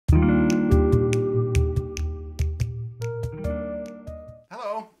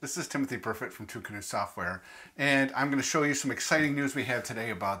This is Timothy Burfitt from Twocanoes Software, and I'm going to show you some exciting news we have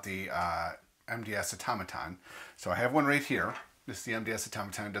today about the MDS Automaton. So I have one right here. This is the MDS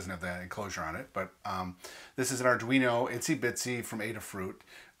Automaton. It doesn't have the enclosure on it, but this is an Arduino itsy bitsy from Adafruit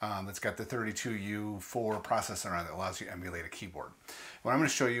that's got the 32U4 processor on it that allows you to emulate a keyboard. What I'm going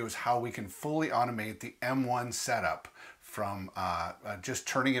to show you is how we can fully automate the M1 setup from just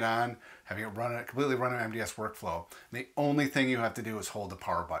turning it on, having it completely run an MDS workflow. And the only thing you have to do is hold the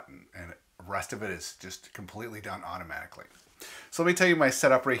power button, and the rest of it is just completely done automatically. So let me tell you my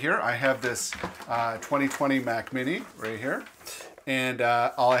setup right here. I have this 2020 Mac Mini right here, and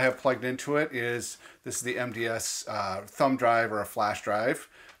all I have plugged into it is this is the MDS thumb drive or a flash drive,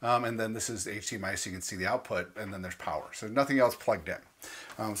 and then this is HDMI, so you can see the output, and then there's power. So nothing else plugged in.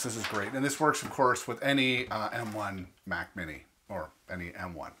 So this is great, and this works, of course, with any M1 Mac Mini or any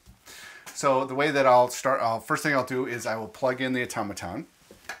M1. So the way that I'll start, first thing I'll do is I will plug in the automaton.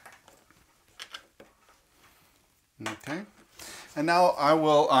 Okay, and now I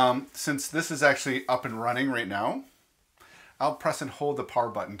will, since this is actually up and running right now, I'll press and hold the power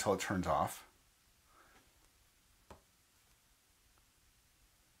button until it turns off.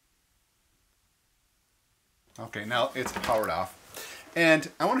 Okay, now it's powered off. And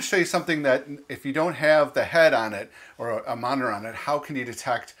I want to show you something that if you don't have the head on it or a monitor on it, how can you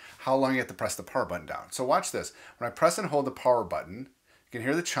detect how long you have to press the power button down? So watch this. When I press and hold the power button, you can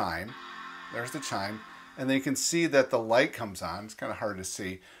hear the chime. There's the chime. And then you can see that the light comes on. It's kind of hard to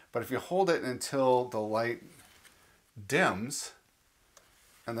see. But if you hold it until the light dims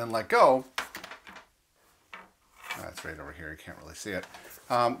and then let go, that's right over here. You can't really see it.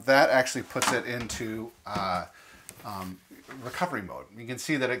 That actually puts it into recovery mode. You can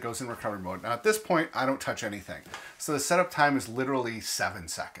see that it goes in recovery mode. Now at this point, I don't touch anything. So the setup time is literally 7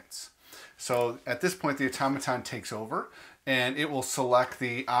 seconds. So at this point, the automaton takes over and it will select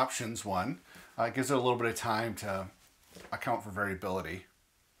the options one. It gives it a little bit of time to account for variability.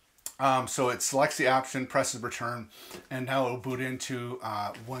 So it selects the option, presses return, and now it will boot into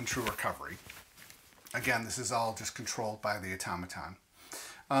one true recovery. Again, this is all just controlled by the automaton.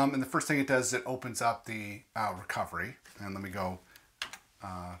 And the first thing it does is it opens up the recovery. And let me go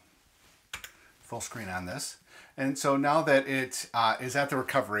full screen on this. And so now that it is at the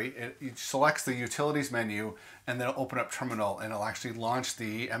recovery, it selects the utilities menu and then it'll open up terminal and it'll actually launch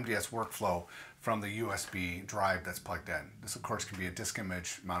the MDS workflow from the USB drive that's plugged in. This of course can be a disk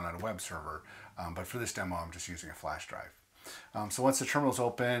image mounted on a web server, but for this demo I'm just using a flash drive. So once the terminal's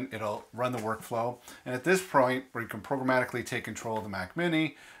open, it'll run the workflow. And at this point, where you can programmatically take control of the Mac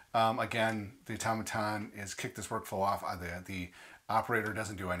Mini, again, the automaton is kick this workflow off. The operator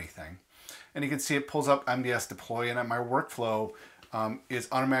doesn't do anything. And you can see it pulls up MDS deploy, and my workflow is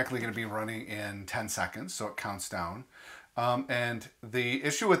automatically going to be running in 10 seconds, so it counts down. And the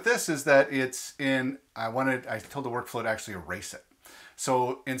issue with this is that it's in, I told the workflow to actually erase it.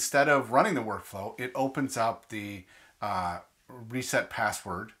 So instead of running the workflow, it opens up the reset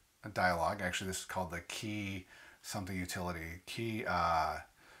password dialog. Actually, this is called the key something utility, key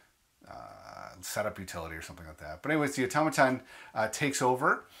setup utility or something like that. But anyways, the automaton takes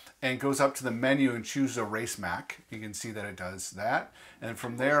over and goes up to the menu and chooses Erase Mac. You can see that it does that. And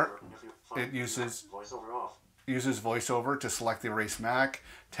from there, it uses VoiceOver to select the Erase Mac,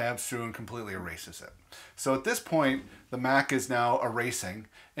 tabs through and completely erases it. So at this point, the Mac is now erasing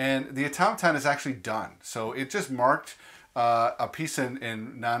and the automaton is actually done. So it just marked a piece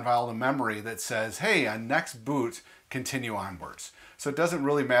in non-volatile memory that says, hey, on next boot, continue onwards. So it doesn't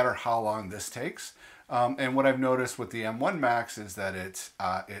really matter how long this takes. And what I've noticed with the M1 Macs is that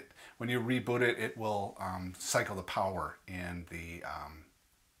when you reboot it, it will cycle the power in the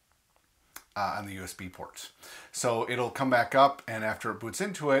on the USB ports. So it'll come back up, and after it boots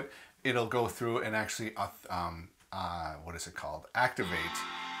into it, it'll go through and actually, what is it called? Activate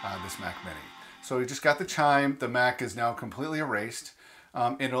this Mac Mini. So we just got the chime. The Mac is now completely erased.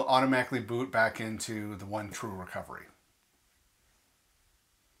 It'll automatically boot back into the one true recovery.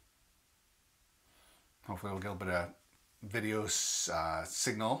 Hopefully we'll get a bit of video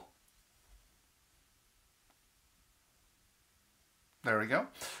signal. There we go.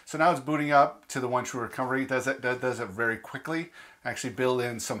 So now it's booting up to the one true recovery. It does it very quickly. Actually build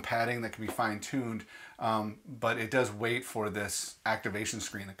in some padding that can be fine-tuned, but it does wait for this activation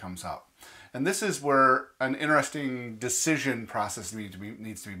screen that comes up. And this is where an interesting decision process needs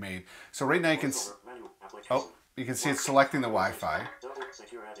to be made. So right now you can see it's selecting the Wi-Fi.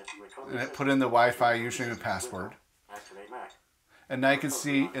 And it put in the Wi-Fi username and password. And now you can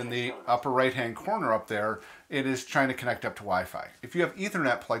see in the upper right-hand corner up there, it is trying to connect up to Wi-Fi. If you have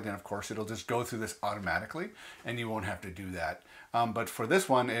Ethernet plugged in, of course, it'll just go through this automatically, and you won't have to do that. But for this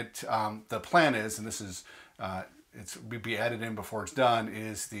one, the plan is, and this is, it's be added in before it's done,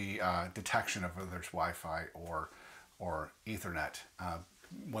 is the detection of whether it's Wi-Fi or Ethernet.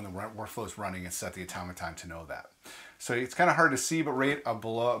 When the workflow is running, and set the automaton to know that. So it's kind of hard to see, but right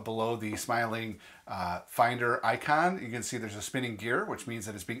below the smiling finder icon, you can see there's a spinning gear, which means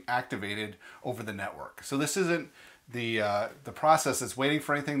that it's being activated over the network. So this isn't the process that's waiting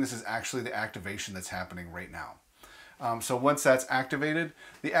for anything. This is actually the activation that's happening right now. So once that's activated,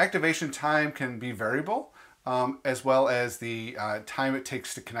 the activation time can be variable, as well as the time it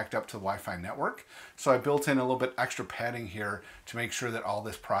takes to connect up to the Wi-Fi network. So I built in a little bit extra padding here to make sure that all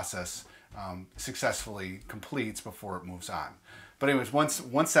this process successfully completes before it moves on. But anyways,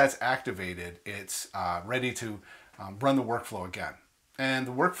 once that's activated, it's ready to run the workflow again. And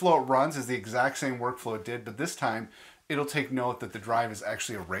the workflow it runs is the exact same workflow it did, but this time it'll take note that the drive is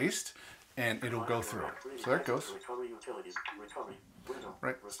actually erased, and it'll go through. So there it goes.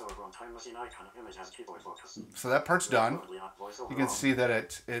 Right. So that part's done. You can see that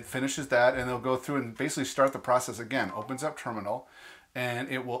it finishes that, and it'll go through and basically start the process again. Opens up terminal, and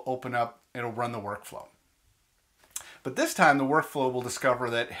it will open up, it'll run the workflow. But this time the workflow will discover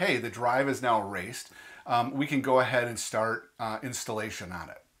that, hey, the drive is now erased. We can go ahead and start installation on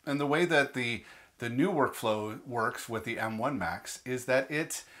it. And the way that the new workflow works with the M1 Max is that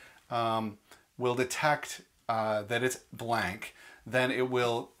it will detect that it's blank. Then it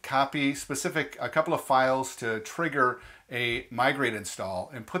will copy a couple of files to trigger a migrate install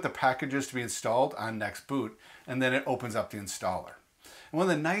and put the packages to be installed on next boot, and then it opens up the installer. And one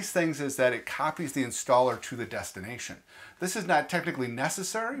of the nice things is that it copies the installer to the destination. This is not technically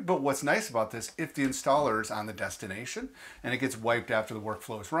necessary, but what's nice about this, if the installer is on the destination and it gets wiped after the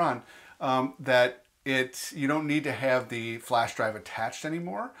workflow is run, you don't need to have the flash drive attached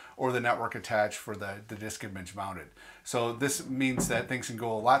anymore or the network attached for the disk image mounted. So this means that things can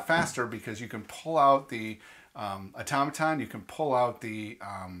go a lot faster because you can pull out the automaton, you can pull out the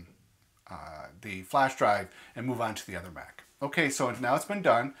flash drive and move on to the other Mac. Okay, so now it's been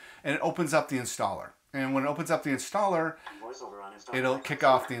done, and it opens up the installer. And when it opens up the installer, it'll kick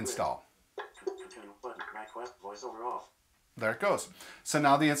off the install. There it goes. So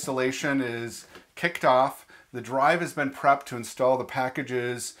now the installation is kicked off. The drive has been prepped to install the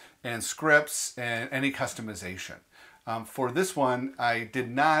packages and scripts and any customization. For this one, I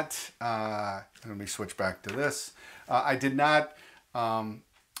did not, let me switch back to this. I did not,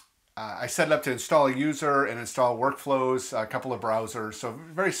 I set it up to install a user and install workflows, a couple of browsers, so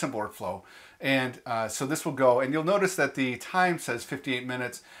very simple workflow. And so this will go, and you'll notice that the time says 58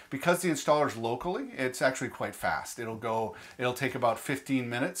 minutes. Because the installer is locally, it's actually quite fast. It'll take about 15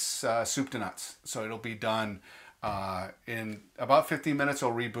 minutes, soup to nuts. So it'll be done in about 15 minutes.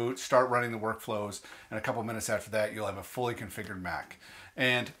 It'll reboot, start running the workflows, and a couple minutes after that, you'll have a fully configured Mac.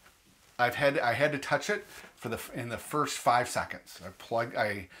 And I had to touch it in the first 5 seconds.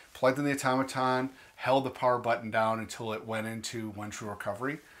 I plugged in the automaton, held the power button down until it went into one true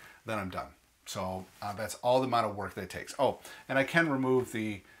recovery. Then I'm done. So that's all the amount of work that it takes. Oh, and I can remove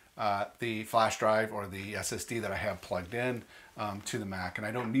the flash drive or the SSD that I have plugged in to the Mac, and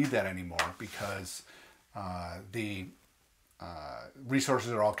I don't need that anymore because the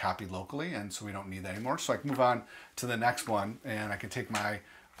resources are all copied locally, and so we don't need that anymore. So I can move on to the next one, and I can take my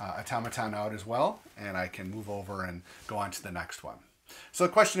automaton out as well, and I can move over and go on to the next one. So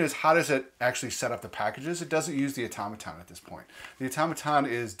the question is, how does it actually set up the packages? It doesn't use the automaton at this point. The automaton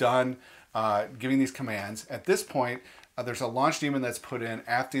is done giving these commands. At this point, there's a launch daemon that's put in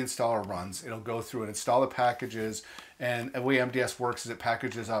after the installer runs. It'll go through and install the packages, and the way MDS works is it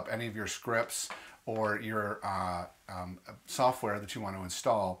packages up any of your scripts or your software that you want to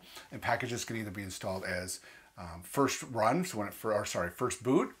install, and packages can either be installed as first run, so first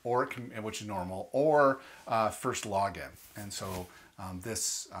boot, or which is normal, or first login. And so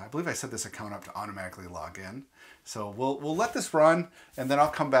I believe I set this account up to automatically log in. So we'll let this run, and then I'll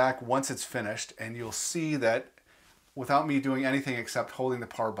come back once it's finished, and you'll see that without me doing anything except holding the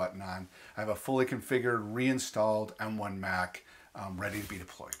power button on, I have a fully configured, reinstalled M1 Mac ready to be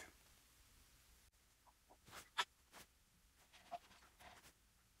deployed.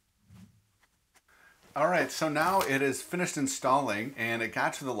 All right, so now it is finished installing, and it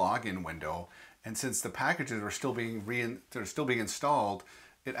got to the login window. And since the packages are still being installed,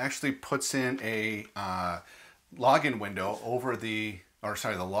 it actually puts in a login window over the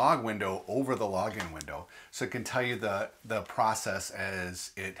log window over the login window, so it can tell you the process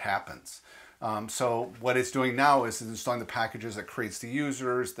as it happens. So what it's doing now is it's installing the packages that creates the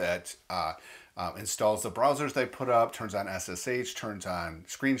users, that installs the browsers they put up, turns on SSH, turns on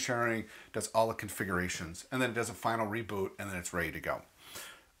screen sharing, does all the configurations, and then it does a final reboot, and then it's ready to go.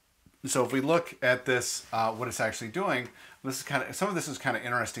 So if we look at this, what it's actually doing, this is some of this is kind of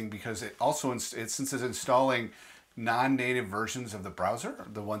interesting because it also, since it's installing non-native versions of the browser,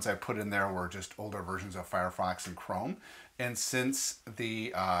 the ones I put in there were just older versions of Firefox and Chrome, and since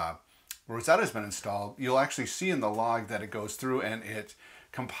the Rosetta has been installed, you'll actually see in the log that it goes through and it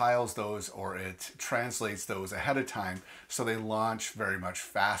compiles those, or it translates those ahead of time, so they launch very much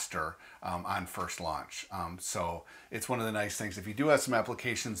faster on first launch. So it's one of the nice things, if you do have some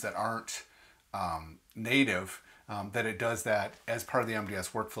applications that aren't native, that it does that as part of the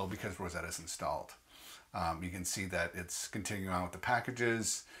MDS workflow because Rosetta is installed. You can see that it's continuing on with the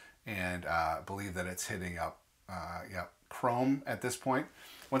packages, and believe that it's hitting up Chrome at this point.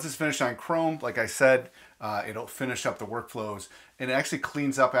 Once it's finished on Chrome, like I said, it'll finish up the workflows, and it actually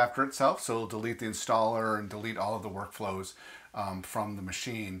cleans up after itself. So it'll delete the installer and delete all of the workflows from the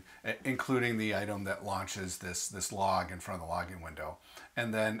machine, including the item that launches this log in front of the login window.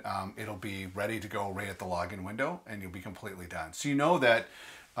 And then it'll be ready to go right at the login window, and you'll be completely done. So you know that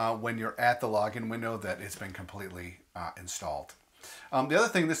when you're at the login window that it's been completely installed. The other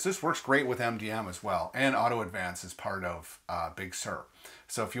thing, this works great with MDM as well, and Auto Advance is part of Big Sur.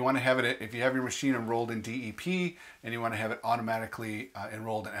 So if you want to have it, if you have your machine enrolled in DEP and you want to have it automatically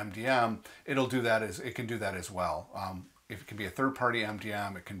enrolled in MDM, it'll do that it can do that as well. If it can be a third-party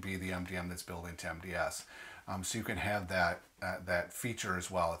MDM, it can be the MDM that's built into MDS. So you can have that feature as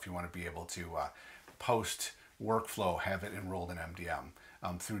well if you want to be able to post workflow, have it enrolled in MDM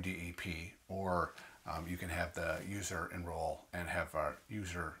through DEP, or you can have the user enroll and have a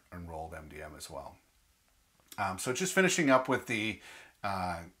user enrolled MDM as well. So just finishing up with the,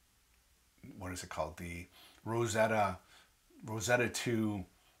 what is it called? The Rosetta 2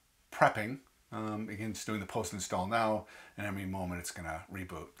 prepping. Again, it's doing the post install now, and every moment it's going to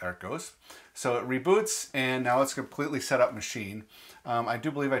reboot. There it goes. So it reboots, and now it's a completely set up machine. I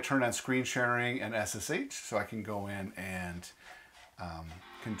do believe I turned on screen sharing and SSH, so I can go in and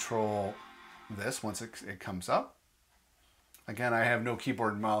control this once it comes up. Again, I have no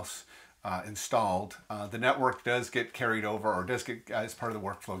keyboard and mouse installed. The network does get carried over, or does get, as part of the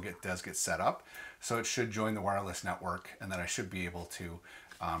workflow, does get set up. So it should join the wireless network, and then I should be able to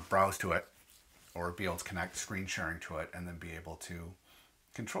browse to it, or be able to connect screen sharing to it, and then be able to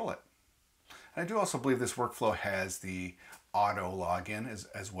control it. And I do also believe this workflow has the auto login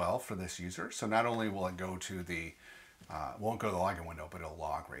as well for this user. So not only will it go to the, won't go to the login window, but it'll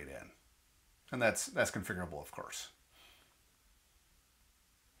log right in. And that's configurable, of course.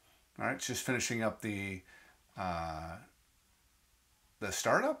 All right, it's just finishing up the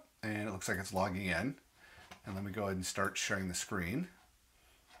startup, and it looks like it's logging in. And let me go ahead and start sharing the screen.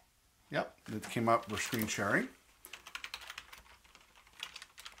 Yep, it came up with screen sharing.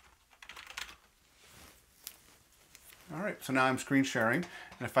 All right, so now I'm screen sharing,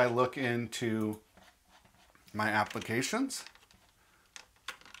 and if I look into my applications,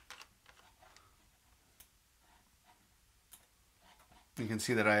 you can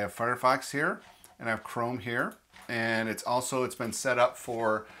see that I have Firefox here, and I have Chrome here, and it's been set up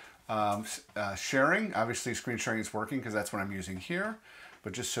for sharing. Obviously, screen sharing is working because that's what I'm using here.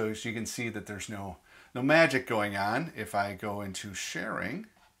 But just so you can see that there's no magic going on, if I go into sharing,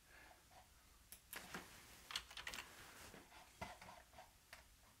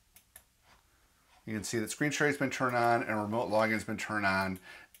 you can see that screen sharing has been turned on and remote login has been turned on,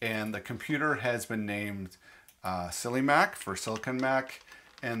 and the computer has been named Silly Mac for Silicon Mac.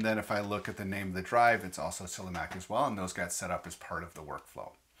 And then if I look at the name of the drive, it's also Silly Mac as well, and those got set up as part of the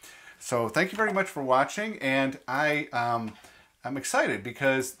workflow. So thank you very much for watching, and I'm excited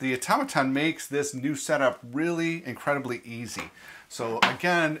because the Automaton makes this new setup really incredibly easy. So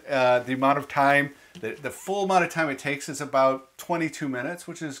again, the amount of time, the full amount of time it takes is about 22 minutes,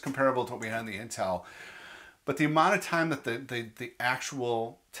 which is comparable to what we had in the Intel. But the amount of time that the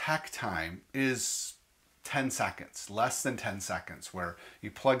actual tech time is 10 seconds, less than 10 seconds, where you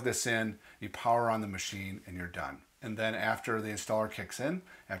plug this in, you power on the machine, and you're done. And then after the installer kicks in,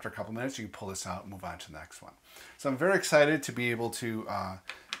 after a couple minutes, you can pull this out and move on to the next one. So I'm very excited to be able to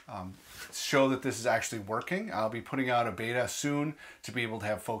show that this is actually working. I'll be putting out a beta soon to be able to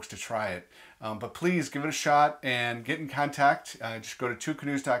have folks to try it. But please give it a shot and get in contact. Just go to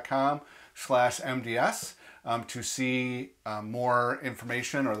twocanoes.com/MDS. to see more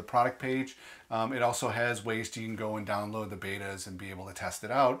information or the product page. It also has ways you can go and download the betas and be able to test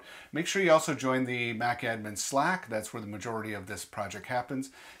it out. Make sure you also join the Mac Admin Slack. That's where the majority of this project happens.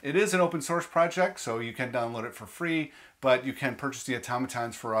 It is an open source project, so you can download it for free, but you can purchase the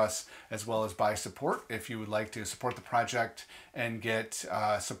automatons for us as well as buy support if you would like to support the project and get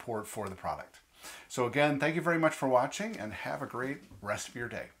support for the product. So again, thank you very much for watching and have a great rest of your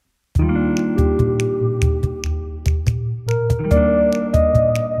day.